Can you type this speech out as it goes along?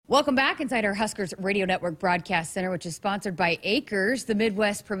Welcome back inside our Huskers Radio Network Broadcast Center, which is sponsored by Acres, the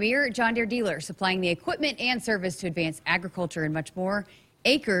Midwest premier John Deere dealer, supplying the equipment and service to advance agriculture and much more.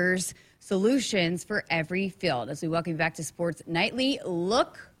 Acres, solutions for every field. As we welcome you back to Sports Nightly,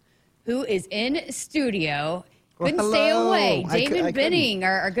 look who is in studio. Couldn't stay away. Damon Benning,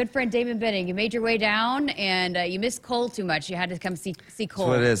 our good friend Damon Benning. You made your way down, and you missed Cole too much. You had to come see Cole.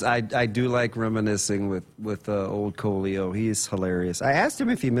 That's what it is. I do like reminiscing with old Coleo. He's hilarious. I asked him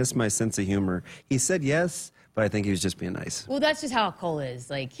if he missed my sense of humor. He said yes, but I think he was just being nice. Well, that's just how Cole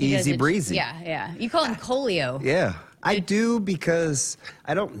is. Like easy breezy. Yeah. You call him Coleo. Yeah, I do, because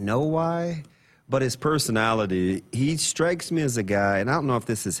I don't know why, but his personality, he strikes me as a guy, and I don't know if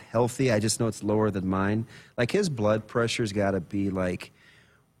this is healthy. I just know it's lower than mine. Like, his blood pressure's got to be, like,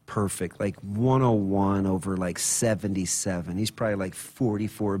 perfect. Like, 101 over, like, 77. He's probably, like,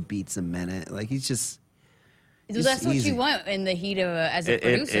 44 beats a minute. Like, he's just... So that's what you want in the heat of as a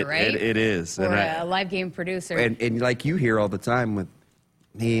producer, right? It is. Or a live game producer. And like you hear all the time with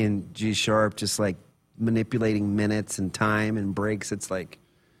me and G Sharp, just, like, manipulating minutes and time and breaks. It's like...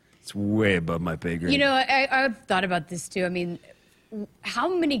 It's way above my pay grade. You know, I've thought about this too. I mean,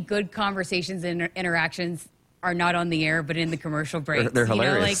 how many good conversations and interactions are not on the air but in the commercial breaks? They're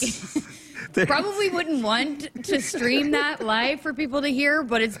hilarious. Probably wouldn't want to stream that live for people to hear,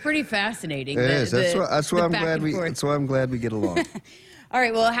 but it's pretty fascinating. It is. That's why I'm glad we get along. All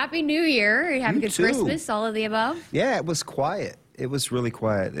right. Well, Happy New Year. Have a good too. Christmas. All of the above. Yeah, it was quiet. It was really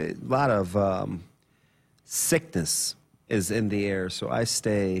quiet. A lot of sickness is in the air, so I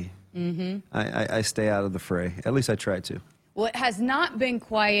stay. I stay out of the fray. At least I try to. Well, it has not been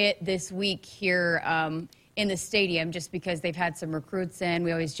quiet this week here in the stadium, just because they've had some recruits in.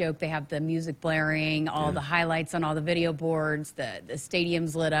 We always joke they have the music blaring, all the highlights on all the video boards, the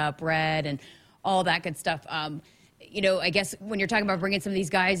stadium's lit up red, and all that good stuff. You know, I guess when you're talking about bringing some of these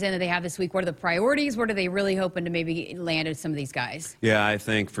guys in that they have this week, what are the priorities? What are they really hoping to maybe land with some of these guys? Yeah, I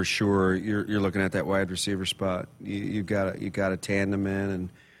think for sure you're looking at that wide receiver spot. You got to tandem in,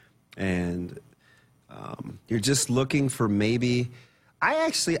 and you're just looking for maybe.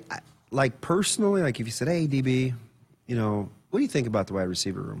 Like personally, like if you said, "Hey, DB, you know, what do you think about the wide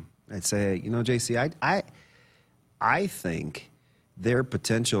receiver room?" I'd say, you know, JC, I think their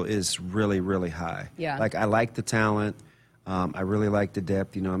potential is really, really high. Yeah. Like, I like the talent. I really like the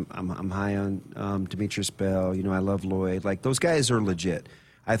depth. You know, I'm high on Demetrius Bell. You know, I love Lloyd. Like, those guys are legit.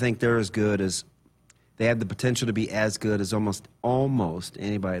 I think they're as good as they have the potential to be as good as almost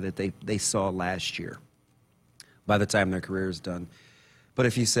anybody that they saw last year by the time their career is done. But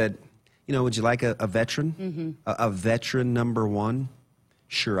if you said, you know, would you like a veteran? A veteran number one?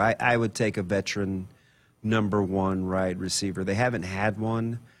 Sure, I would take a veteran number one wide receiver. They haven't had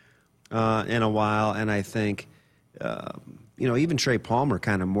one in a while, and I think, you know, even Trey Palmer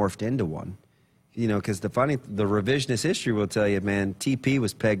kind of morphed into one. You know, because the revisionist history will tell you, man, TP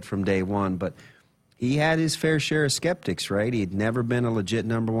was pegged from day one, but he had his fair share of skeptics, right? He had never been a legit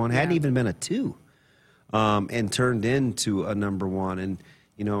number one, hadn't even been a two, and turned into a number one. And,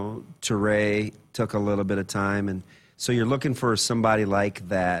 you know, Teray took a little bit of time. And so you're looking for somebody like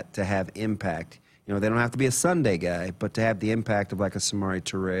that to have impact. You know, they don't have to be a Sunday guy, but to have the impact of like a Samari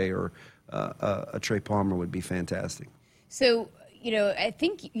Toure or a Trey Palmer would be fantastic. So, you know, I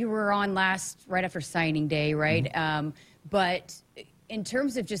think you were on right after signing day, right? But in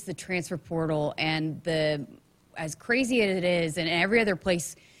terms of just the transfer portal and as crazy as it is, and every other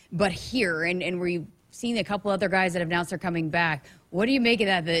place but here, and we've seen a couple other guys that have announced they're coming back. What do you make of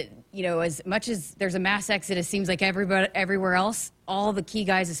that? That, you know, as much as there's a mass exodus, seems like everywhere else, all the key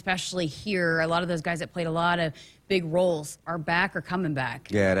guys, especially here, a lot of those guys that played a lot of big roles are back or coming back.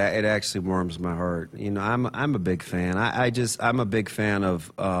 Yeah, it actually warms my heart. You know, I'm a big fan. I'm a big fan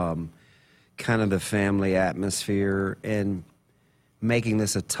of kind of the family atmosphere and making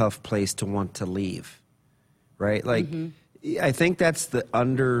this a tough place to want to leave, right? Like, I think that's the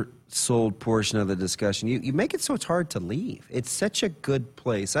undersold portion of the discussion. You make it so it's hard to leave. It's such a good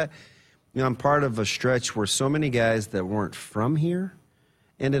place. I'm part of a stretch where so many guys that weren't from here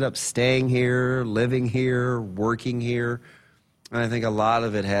ended up staying here, living here, working here. And I think a lot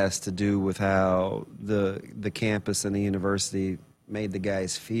of it has to do with how the campus and the university made the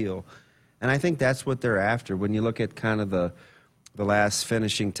guys feel. And I think that's what they're after. When you look at kind of the last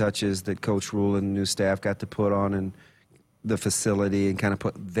finishing touches that Coach Rule and the new staff got to put on and the facility and kind of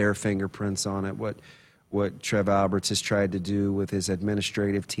put their fingerprints on it, what Trev Alberts has tried to do with his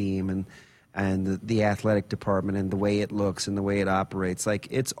administrative team and the athletic department and the way it looks and the way it operates. Like,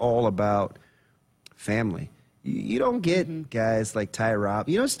 it's all about family. You don't get guys like Ty Robb.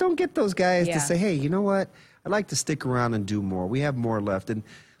 You just don't get those guys to say, hey, you know what? I'd like to stick around and do more. We have more left. And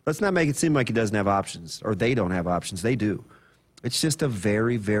let's not make it seem like he doesn't have options or they don't have options. They do. It's just a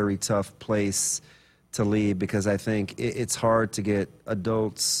very, very tough place to lead because I think it's hard to get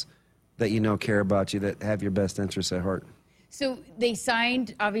adults that care about you, that have your best interests at heart. So they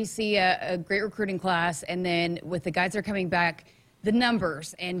signed, obviously, a great recruiting class, and then with the guys that are coming back, the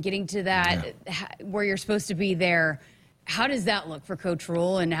numbers and getting to that where you're supposed to be there. How does that look for Coach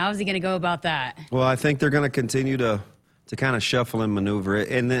Rule, and how is he going to go about that? Well, I think they're going to continue to kind of shuffle and maneuver it.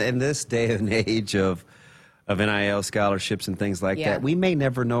 In this day and age of NIL scholarships and things like that, we may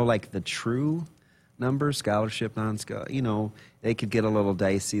never know like the true numbers, scholarship, non-scholarship. They could get a little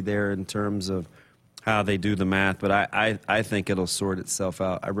dicey there in terms of how they do the math, but I think it'll sort itself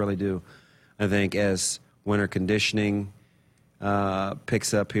out. I really do. I think as winter conditioning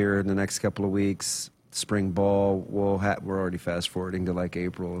picks up here in the next couple of weeks, spring ball, we're already fast-forwarding to like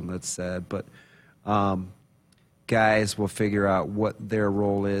April, and that's sad. But guys will figure out what their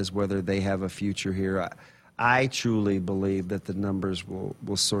role is, whether they have a future here. I truly believe that the numbers will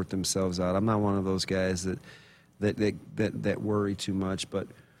sort themselves out. I'm not one of those guys that worry too much, but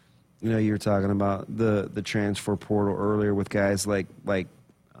you were talking about the transfer portal earlier with guys like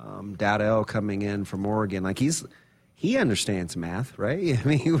Dowdell coming in from Oregon. Like he understands math, right? I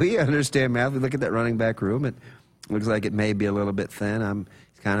mean, we understand math. We look at that running back room. It looks like it may be a little bit thin.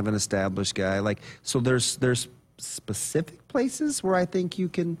 He's kind of an established guy. So there's specific places where I think you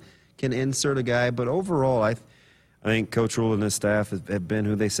can insert a guy, but overall, I think Coach Rule and his staff have been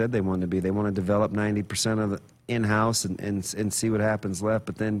who they said they wanted to be. They want to develop 90% of the in-house and see what happens left.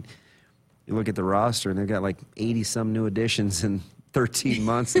 But then you look at the roster, and they've got like 80-some new additions in 13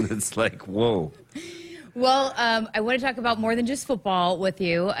 months, and it's like, whoa. Well, I want to talk about more than just football with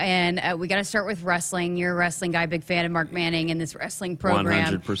you, and we got to start with wrestling. You're a wrestling guy, big fan of Mark Manning and this wrestling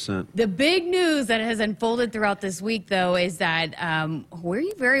program. 100%. The big news that has unfolded throughout this week, though, is that where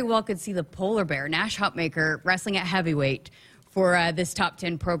you very well could see the polar bear, Nash Hutmacher, wrestling at heavyweight for this top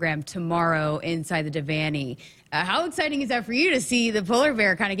 10 program tomorrow inside the Devaney. How exciting is that for you to see the polar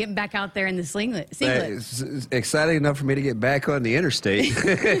bear kind of getting back out there in the singlet? It's exciting enough for me to get back on the interstate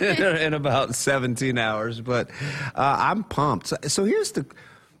in about 17 hours, but I'm pumped. So here's the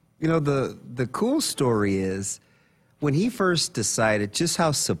cool story is when he first decided just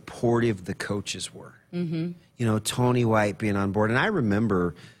how supportive the coaches were. Mm-hmm. Tony White being on board, and I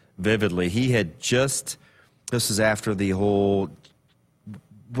remember vividly he had just. This was after the whole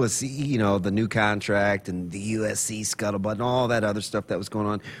the new contract and the USC scuttlebutt and all that other stuff that was going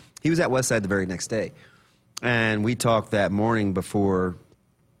on. He was at Westside the very next day. And we talked that morning before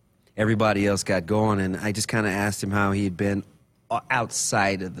everybody else got going, and I just kind of asked him how he'd been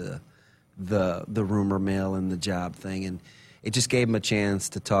outside of the rumor mill and the job thing. And it just gave him a chance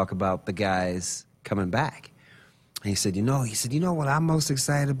to talk about the guys coming back. And he said, you know what I'm most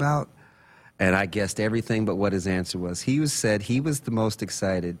excited about? And I guessed everything but what his answer was. He said he was the most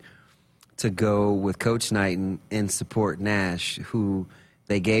excited to go with Coach Knighton and support Nash, who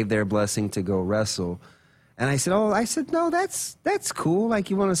they gave their blessing to go wrestle. And I said, no, that's cool. Like,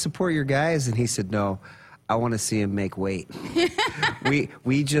 you want to support your guys? And he said, no, I want to see him make weight.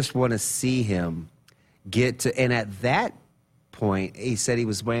 we just want to see him get to. And at that point, he said he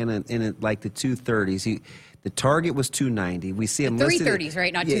was weighing in like the 230s. The target was 290. We see him listed 330s,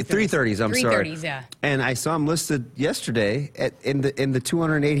 right? Not 230s. Yeah, 330s. I'm 330s, sorry. 330s, yeah. And I saw him listed yesterday in the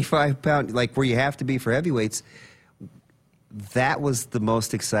 285-pound, like where you have to be for heavyweights. That was the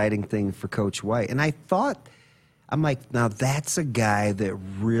most exciting thing for Coach White. And I'm like, now that's a guy that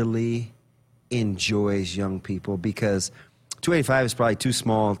really enjoys young people, because 285 is probably too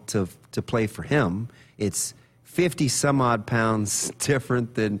small to play for him. It's 50 some odd pounds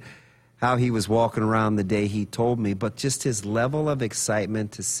different than how he was walking around the day he told me, but just his level of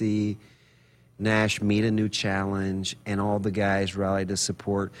excitement to see Nash meet a new challenge and all the guys rally to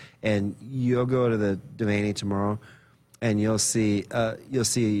support. And you'll go to the Devaney tomorrow, and you'll see, I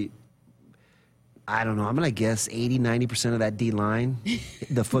don't know, I'm going to guess 80-90% of that D-line,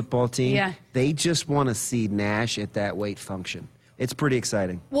 the football team, they just want to see Nash at that weight function. It's pretty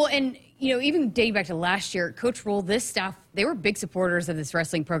exciting. Well, and even dating back to last year, Coach Rule, this staff, they were big supporters of this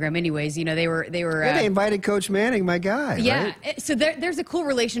wrestling program anyways. They were they invited Coach Manning, my guy. Yeah. Right? So there's a cool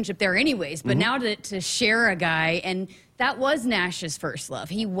relationship there anyways. But now to share a guy, and that was Nash's first love.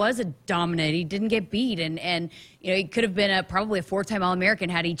 He was a dominant. He didn't get beat. And he could have been probably a 4-time All-American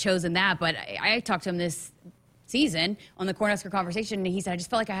had he chosen that. But I talked to him this season on the Husker conversation, and he said, I just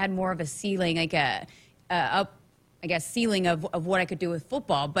felt like I had more of a ceiling, like ceiling of what I could do with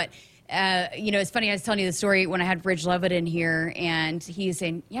football. But it's funny, I was telling you the story when I had Ridge Levitt in here, and he was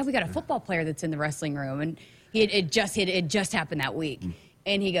saying, we got a football player that's in the wrestling room, and it just happened that week.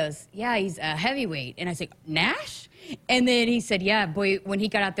 And he goes, yeah, he's a heavyweight. And I said, Nash? And then he said, yeah, boy, when he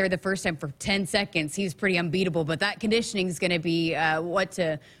got out there the first time for 10 seconds, he was pretty unbeatable. But that conditioning is going to be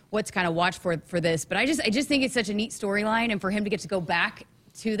what's kind of watch for this. But I just think it's such a neat storyline. And for him to get to go back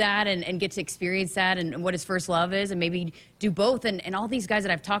to that and get to experience that and what his first love is and maybe do both. And all these guys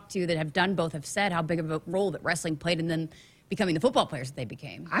that I've talked to that have done both have said how big of a role that wrestling played in them becoming the football players that they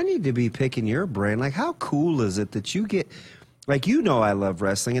became. I need to be picking your brain. Like, how cool is it that you get, like, you know I love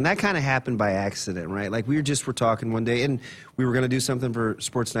wrestling, and that kind of happened by accident, right? Like, we were talking one day, and we were going to do something for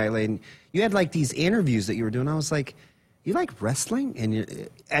Sports Nightly, and you had, like, these interviews that you were doing. I was like, you like wrestling?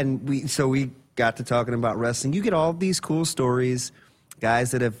 So we got to talking about wrestling. You get all these cool stories,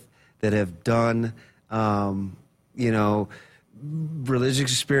 guys that have done, religious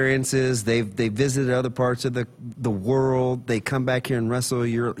experiences. They visited other parts of the world. They come back here and wrestle.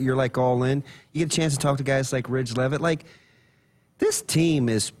 You're like all in. You get a chance to talk to guys like Ridge Levitt. Like, this team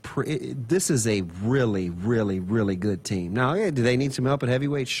this is a really, really, really good team. Now, yeah, do they need some help at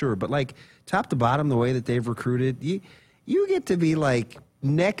heavyweight? Sure, but like top to bottom, the way that they've recruited, you get to be like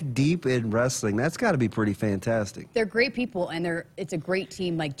neck deep in wrestling. That's got to be pretty fantastic. They're great people, and it's a great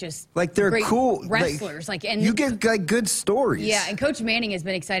team. They're great cool wrestlers. And you get like good stories. Yeah, and Coach Manning has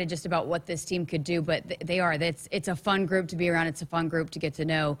been excited just about what this team could do. But they are. It's a fun group to be around. It's a fun group to get to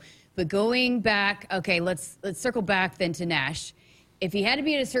know. But going back, okay, let's circle back then to Nash. If he had to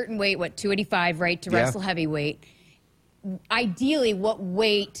be at a certain weight, 285, right, to wrestle heavyweight, ideally, what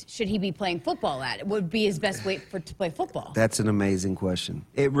weight should he be playing football at? It would be his best weight to play football. That's an amazing question.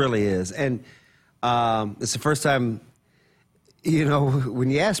 It really is. And it's the first time,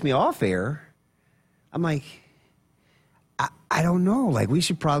 when you asked me off air, I'm like, I don't know. Like, we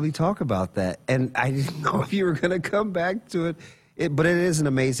should probably talk about that. And I didn't know if you were going to come back to it. But it is an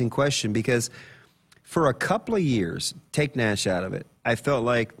amazing question because for a couple of years, take Nash out of it, I felt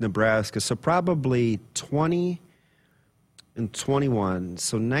like Nebraska, so probably 20 and 21,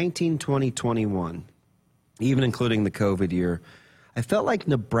 so 19, 20, 21, even including the COVID year, I felt like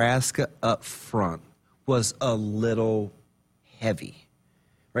Nebraska up front was a little heavy,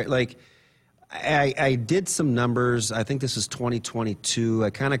 right? Like, I did some numbers. I think this was 2022. I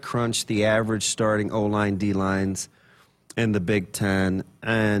kind of crunched the average starting O-line, D-lines in the Big Ten,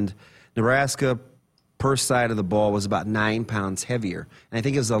 and Nebraska per side of the ball was about 9 pounds heavier. And I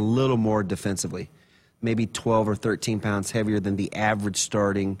think it was a little more defensively, maybe 12 or 13 pounds heavier than the average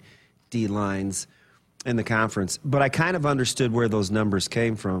starting D-lines in the conference. But I kind of understood where those numbers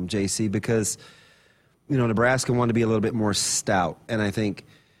came from, JC, because, Nebraska wanted to be a little bit more stout. And I think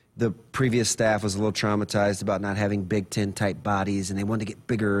the previous staff was a little traumatized about not having Big Ten-type bodies, and they wanted to get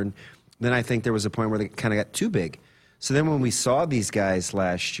bigger. And then I think there was a point where they kind of got too big. So then when we saw these guys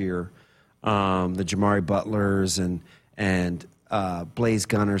last year, the Jamari Butlers and Blaze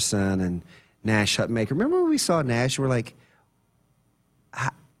Gunnerson and Nash Hutmacher. Remember when we saw Nash? We're like,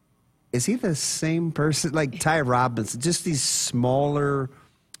 is he the same person? Like Ty Robinson, just these smaller,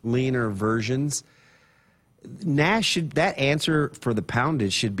 leaner versions. Nash that answer for the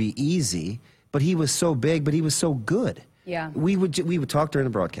poundage should be easy, but he was so big, but he was so good. Yeah, we would talk during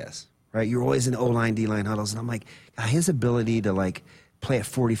the broadcast, right? You're always in O-line, D-line huddles, and I'm like, God, his ability to like play at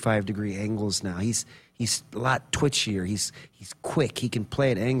 45-degree angles now. He's a lot twitchier. He's quick. He can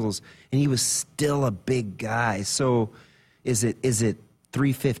play at angles, and he was still a big guy. So, is it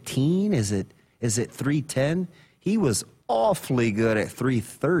 315? Is it 310? He was awfully good at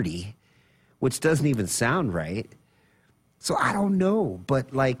 330, which doesn't even sound right. So I don't know,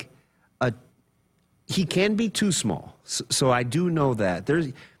 but like he can be too small. So I do know that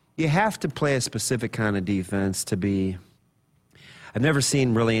you have to play a specific kind of defense to be. I've never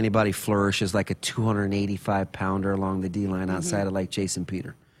seen really anybody flourish as like a 285-pounder along the D-line outside of like Jason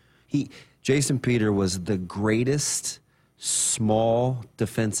Peter. Jason Peter was the greatest small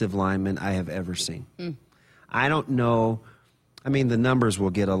defensive lineman I have ever seen. I don't know. I mean, the numbers will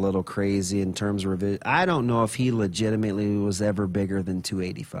get a little crazy in terms of revision. I don't know if he legitimately was ever bigger than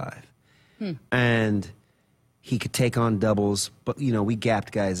 285. And he could take on doubles, but, we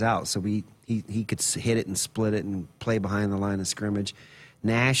gapped guys out, so he could hit it and split it and play behind the line of scrimmage.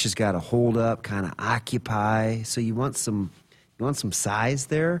 Nash has got to hold up, kind of occupy. So you want some size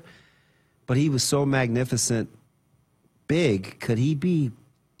there. But he was so magnificent, big. Could he be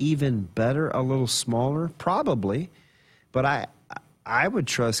even better, a little smaller? Probably. But I would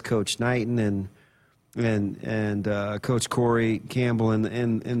trust Coach Knighton and Coach Corey Campbell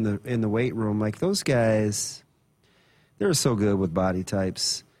in the weight room. Like, those guys, they're so good with body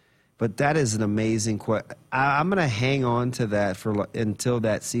types. But that is an amazing question. I'm going to hang on to that until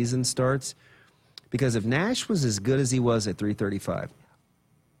that season starts, because if Nash was as good as he was at 335,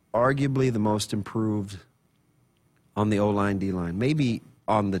 arguably the most improved on the O-line, D-line, maybe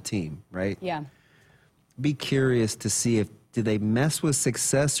on the team, right? Yeah. Be curious to see do they mess with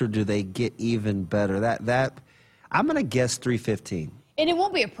success or do they get even better? That I'm going to guess 315. And it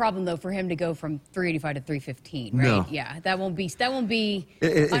won't be a problem though for him to go from 385 to 315, right? No. Yeah, that won't be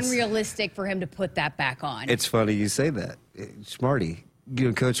unrealistic for him to put that back on. It's funny you say that. Smarty.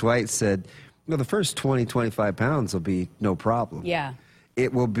 Coach White said, the first 20, 25 pounds will be no problem. Yeah.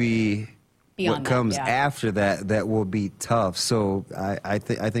 It will be beyond what comes that, yeah. after that will be tough. So I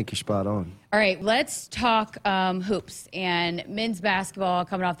think you're spot on. All right, let's talk hoops and men's basketball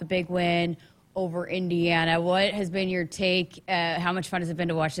coming off the big win over Indiana. What has been your take? How much fun has it been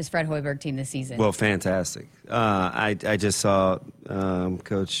to watch this Fred Hoiberg team this season? Well, fantastic. I just saw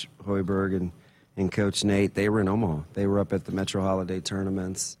Coach Hoiberg and Coach Nate. They were in Omaha. They were up at the Metro Holiday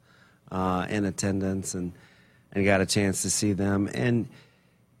tournaments in attendance and got a chance to see them. And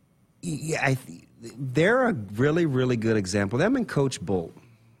yeah, they're a really, really good example. Them and Coach Bolt.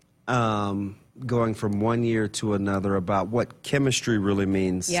 Going from one year to another about what chemistry really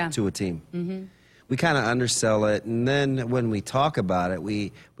means to a team. Mm-hmm. We kind of undersell it, and then when we talk about it,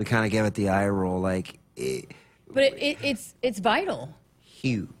 we kind of give it the eye roll. But it's vital.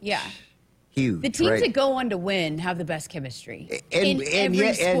 Huge. Yeah. Huge. The teams right? that go on to win have the best chemistry and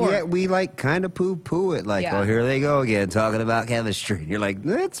every sport. And yet we kind of poo-poo it oh, here they go again talking about chemistry. And you're like,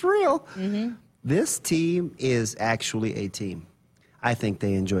 that's real. Mm-hmm. This team is actually a team. I think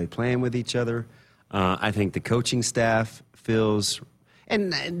they enjoy playing with each other. I think the coaching staff feels,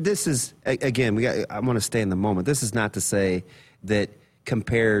 and this is, again, I want to stay in the moment. This is not to say that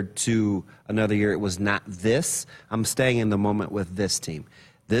compared to another year it was not this. I'm staying in the moment with this team.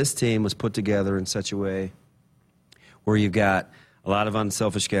 This team was put together in such a way where you've got a lot of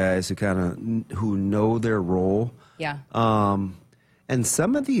unselfish guys who know their role. Yeah. And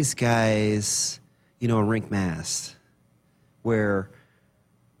some of these guys, rink mass, where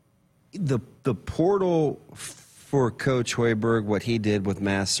the portal for Coach Hoiberg, what he did with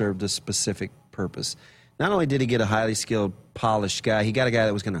Mass served a specific purpose. Not only did he get a highly skilled, polished guy, he got a guy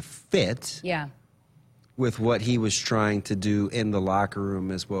that was going to fit with what he was trying to do in the locker room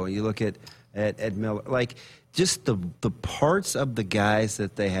as well. You look at Miller, just the parts of the guys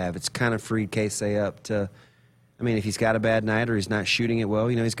that they have. It's kind of freed Casey up to. I mean, if he's got a bad night or he's not shooting it well,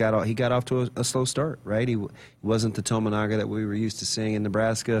 he got off to a slow start, right? He wasn't the Tominaga that we were used to seeing in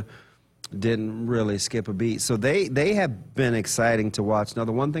Nebraska. Didn't really skip a beat. So they have been exciting to watch. Now,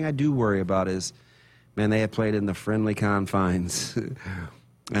 the one thing I do worry about is, man, they have played in the friendly confines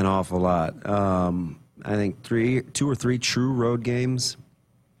an awful lot. I think 2 or 3 true road games.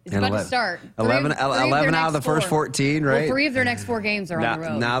 It's about to start. 11 out of the first 14, right? Well, 3 of their next 4 games are on the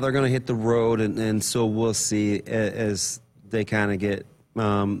road. Now they're going to hit the road, and so we'll see as they kind of get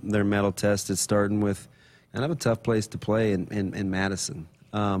their mettle tested, starting with kind of a tough place to play in Madison.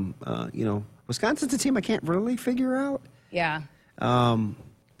 Wisconsin's a team I can't really figure out. Yeah.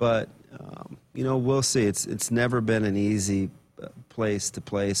 But we'll see. It's never been an easy place to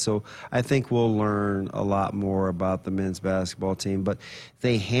play. So I think we'll learn a lot more about the men's basketball team. But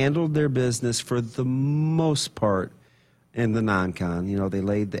they handled their business for the most part in the non-con. They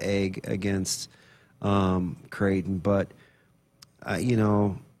laid the egg against Creighton. But,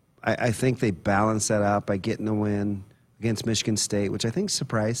 I think they balanced that out by getting a win against Michigan State, which I think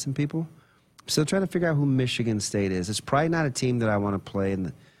surprised some people. I'm still trying to figure out who Michigan State is. It's probably not a team that I want to play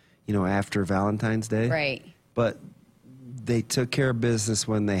in after Valentine's Day. Right. But they took care of business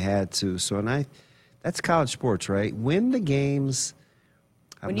when they had to. So, that's college sports, right? Win the games.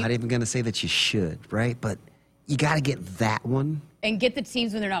 I'm not even going to say that you should, right? But you got to get that one. And get the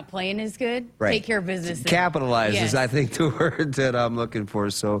teams when they're not playing as good. Right. Take care of business. Capitalize is, I think, the word that I'm looking for.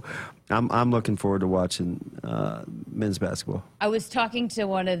 So I'm looking forward to watching men's basketball. I was talking to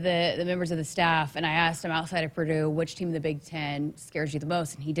one of the members of the staff, and I asked him outside of Purdue, which team in the Big Ten scares you the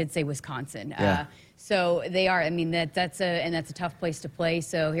most? And he did say Wisconsin. Yeah. So they are. I mean, that's a tough place to play.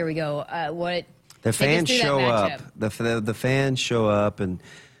 So here we go. The fans show up. The fans show up, and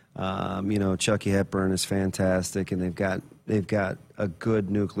Chucky Hepburn is fantastic, and they've got a good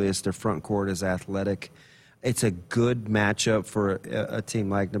nucleus. Their front court is athletic. It's a good matchup for a team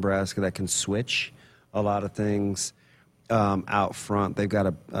like Nebraska that can switch a lot of things out front. They've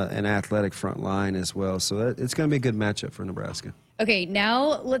got an athletic front line as well, so it's going to be a good matchup for Nebraska. Okay,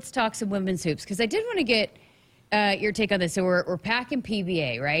 now let's talk some women's hoops, because I did want to get your take on this. So we're packing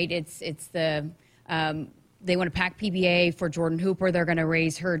PBA, right? It's the they want to pack PBA for Jordan Hooper. They're going to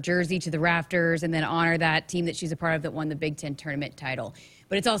raise her jersey to the rafters and then honor that team that she's a part of that won the Big Ten tournament title.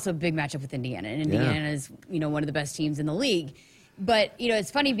 But it's also a big matchup with Indiana, and Indiana is one of the best teams in the league. But,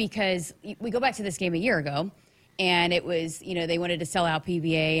 it's funny because we go back to this game a year ago, and it was, they wanted to sell out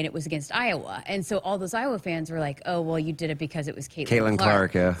PBA, and it was against Iowa. And so all those Iowa fans were like, oh, well, you did it because it was Caitlin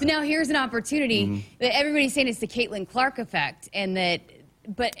Clark. Yeah. So now here's an opportunity that everybody's saying it's the Caitlin Clark effect, and that,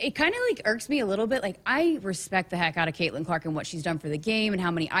 but it kind of like irks me a little bit. Like, I respect the heck out of Caitlin Clark and what she's done for the game and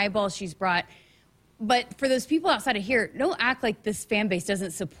how many eyeballs she's brought. But for those people outside of here, don't act like this fan base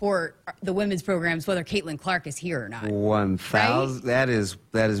doesn't support the women's programs, whether Caitlin Clark is here or not. 1,000. Right?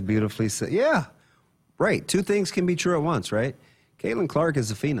 That is beautifully said. Yeah, right. Two things can be true at once, right? Caitlin Clark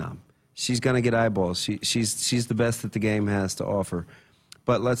is a phenom. She's going to get eyeballs. She's the best that the game has to offer.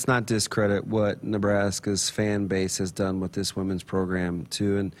 But let's not discredit what Nebraska's fan base has done with this women's program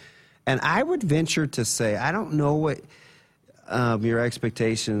too. And I would venture to say, I don't know what your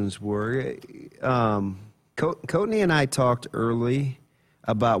expectations were. Courtney and I talked early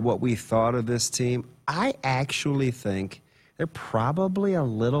about what we thought of this team. I actually think they're probably a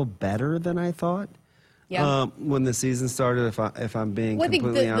little better than I thought. Yeah. When the season started, if I'm being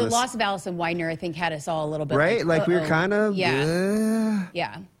completely honest. The loss of Allison Widener, I think, had us all a little bit right. Like we were kind of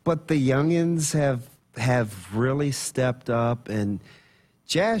yeah. But the youngins have really stepped up, and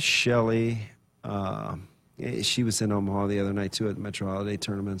Jazz Shelley. She was in Omaha the other night, too, at the Metro Holiday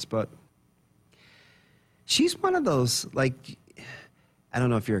tournaments. But she's one of those, like, I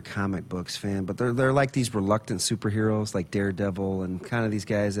don't know if you're a comic books fan, but they're like these reluctant superheroes, like Daredevil, and kind of these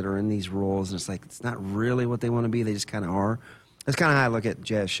guys that are in these roles. And it's like, it's not really what they want to be. They just kind of are. That's kind of how I look at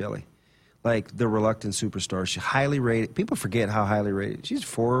Jazz Shelley. Like, the reluctant superstar. She's highly rated. People forget how highly rated. She's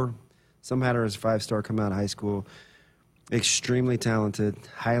 4. Some had her as a 5-star coming out of high school. Extremely talented,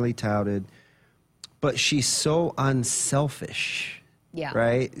 highly touted. But she's so unselfish,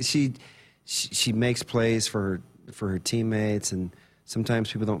 right? She makes plays for her teammates, and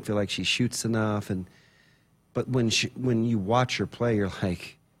sometimes people don't feel like she shoots enough. But when you watch her play, you're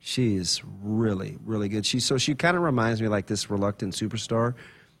like, she is really, really good. She kind of reminds me like this reluctant superstar.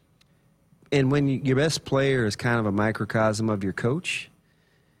 And when your best player is kind of a microcosm of your coach,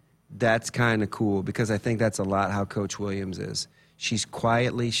 that's kind of cool, because I think that's a lot how Coach Williams is. She's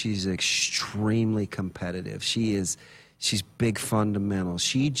extremely competitive. She's big fundamentals.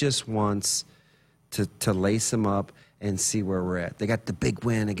 She just wants to lace them up and see where we're at. They got the big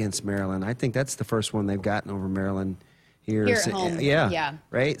win against Maryland. I think that's the first one they've gotten over Maryland here at home. Yeah.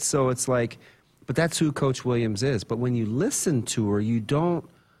 Right? So it's like, but that's who Coach Williams is. But when you listen to her, you don't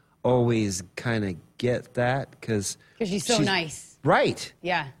always kind of get that because she's so nice. Right.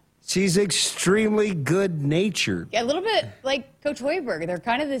 Yeah. She's extremely good-natured. Yeah, a little bit like Coach Hoiberg. They're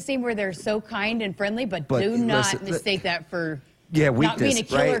kind of the same, where they're so kind and friendly, but do not mistake that for weakness, not being a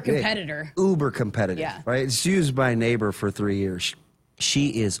killer right? competitor. Uber competitive, right? She was my neighbor for 3 years.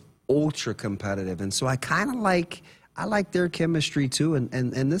 She is ultra competitive, and so I like their chemistry too,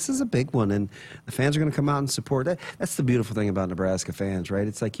 and this is a big one, and the fans are going to come out and support that. That's the beautiful thing about Nebraska fans, right?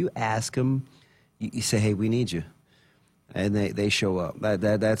 It's like you ask them, you say, hey, we need you. And they show up.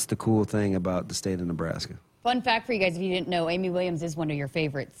 That's the cool thing about the state of Nebraska. Fun fact for you guys, if you didn't know, Amy Williams is one of your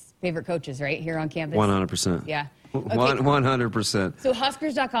favorite coaches, right, here on campus? 100%. Yeah. Okay. 100%. So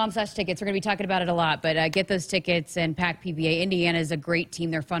Huskers.com/tickets. We're going to be talking about it a lot, but get those tickets and pack PBA. Indiana is a great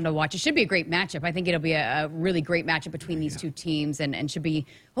team. They're fun to watch. It should be a great matchup. I think it'll be a really great matchup between these two teams, and should be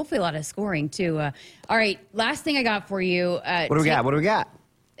hopefully a lot of scoring, too. All right, last thing I got for you. What do we got?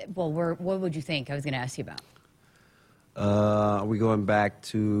 Well, what would you think? I was going to ask you about. Are we going back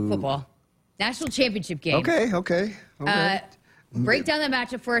to football? National championship game. Okay. Break down that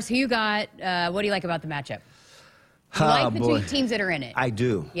matchup for us. Who you got? What do you like about the matchup? You like the two teams that are in it. I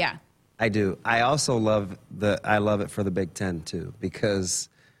do. Yeah. I do. I also love it for the Big Ten too, because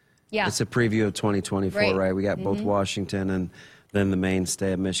it's a preview of 2024, right? We got both Washington and then the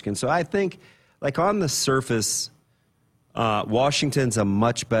mainstay of Michigan. So I think, like, on the surface, Washington's a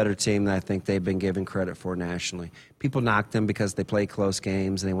much better team than I think they've been given credit for nationally. People knock them because they play close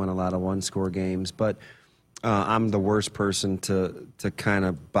games and they win a lot of one-score games, but I'm the worst person to kind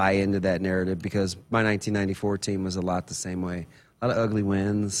of buy into that narrative, because my 1994 team was a lot the same way. A lot of ugly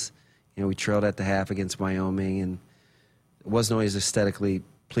wins. We trailed at the half against Wyoming, and it wasn't always aesthetically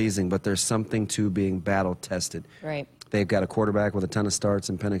pleasing, but there's something to being battle-tested. Right. They've got a quarterback with a ton of starts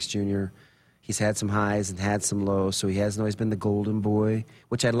in Penix Jr. He's had some highs and had some lows, so he hasn't always been the golden boy,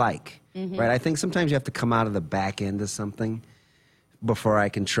 which I like. Right? I think sometimes you have to come out of the back end of something before I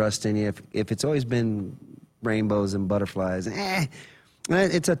can trust in you. If it's always been rainbows and butterflies,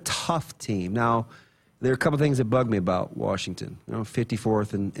 it's a tough team. Now, there are a couple things that bug me about Washington.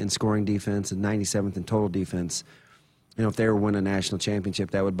 54th in scoring defense and 97th in total defense. If they were winning a national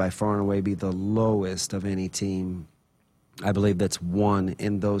championship, that would by far and away be the lowest of any team I believe that's one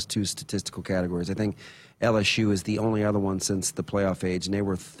in those two statistical categories. I think LSU is the only other one since the playoff age, and they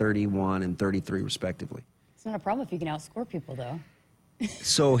were 31 and 33 respectively. It's not a problem if you can outscore people, though.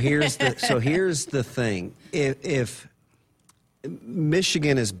 So here's the thing. If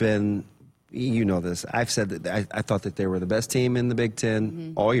Michigan has been, you know this, I've said that I thought that they were the best team in the Big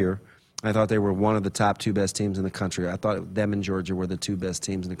Ten all year. I thought they were one of the top two best teams in the country. I thought them and Georgia were the two best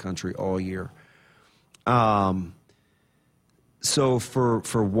teams in the country all year. So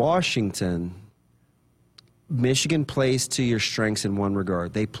for Washington, Michigan plays to your strengths in one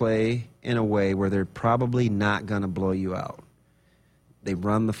regard. They play in a way where they're probably not going to blow you out. They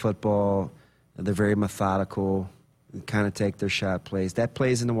run the football. They're very methodical and kind of take their shot plays. That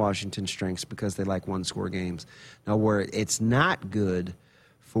plays into Washington's strengths because they like one-score games. Now, where it's not good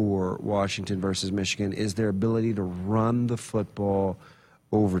for Washington versus Michigan is their ability to run the football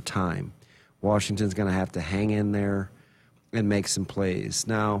over time. Washington's going to have to hang in there and make some plays.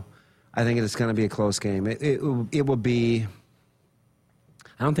 Now, I think it's going to be a close game. It will be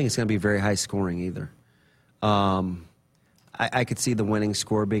 – I don't think it's going to be very high scoring either. I could see the winning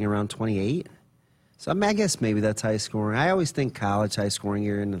score being around 28. So I guess maybe that's high scoring. I always think college high scoring,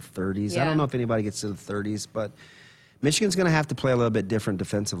 you're in the 30s. Yeah. I don't know if anybody gets to the 30s, but Michigan's going to have to play a little bit different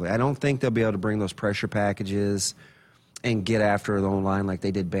defensively. I don't think they'll be able to bring those pressure packages and get after the own line like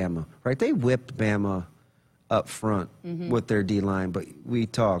they did Bama. Right? They whipped Bama up front with their D-line, but we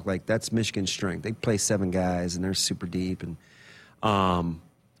talk like that's Michigan's strength. They play 7 guys, and they're super deep. And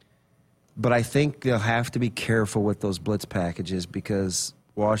but I think they'll have to be careful with those blitz packages because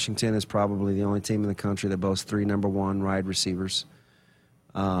Washington is probably the only team in the country that boasts 3 number 1 wide receivers.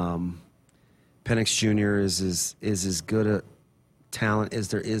 Penix Jr. is as good a talent as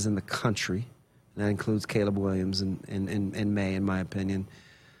there is in the country. And that includes Caleb Williams and May, in my opinion.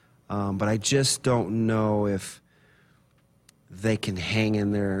 But I just don't know if they can hang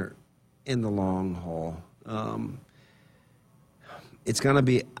in there in the long haul. It's going to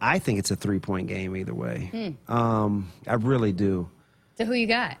be, I think it's a 3-point game either way. I really do. So who you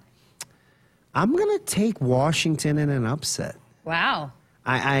got? I'm going to take Washington in an upset. Wow.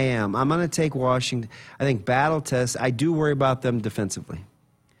 I am. I'm going to take Washington. I think battle test, I do worry about them defensively.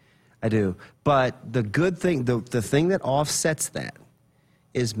 I do. But the good thing, the thing that offsets that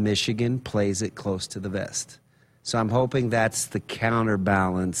is Michigan plays it close to the vest. So I'm hoping that's the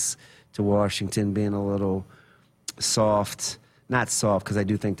counterbalance to Washington being a little soft. Not soft, because I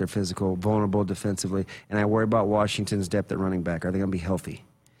do think they're physical, vulnerable defensively. And I worry about Washington's depth at running back. Are they going to be healthy?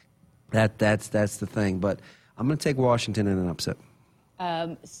 That's the thing. But I'm going to take Washington in an upset.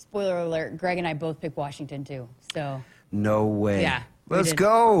 Spoiler alert, Greg and I both picked Washington, too. So No way. Yeah. Let's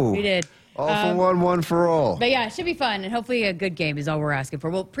go. We did. All for one, one for all. But yeah, it should be fun, and hopefully a good game is all we're asking for.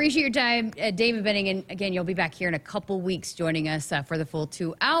 Well, appreciate your time, Damon Benning, and again, you'll be back here in a couple weeks joining us for the full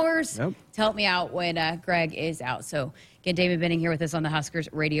 2 hours to help me out when Greg is out. So again, Damon Benning here with us on the Huskers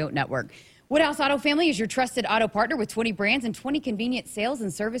Radio Network. Woodhouse Auto Family is your trusted auto partner with 20 brands and 20 convenient sales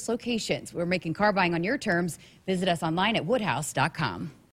and service locations. We're making car buying on your terms. Visit us online at woodhouse.com.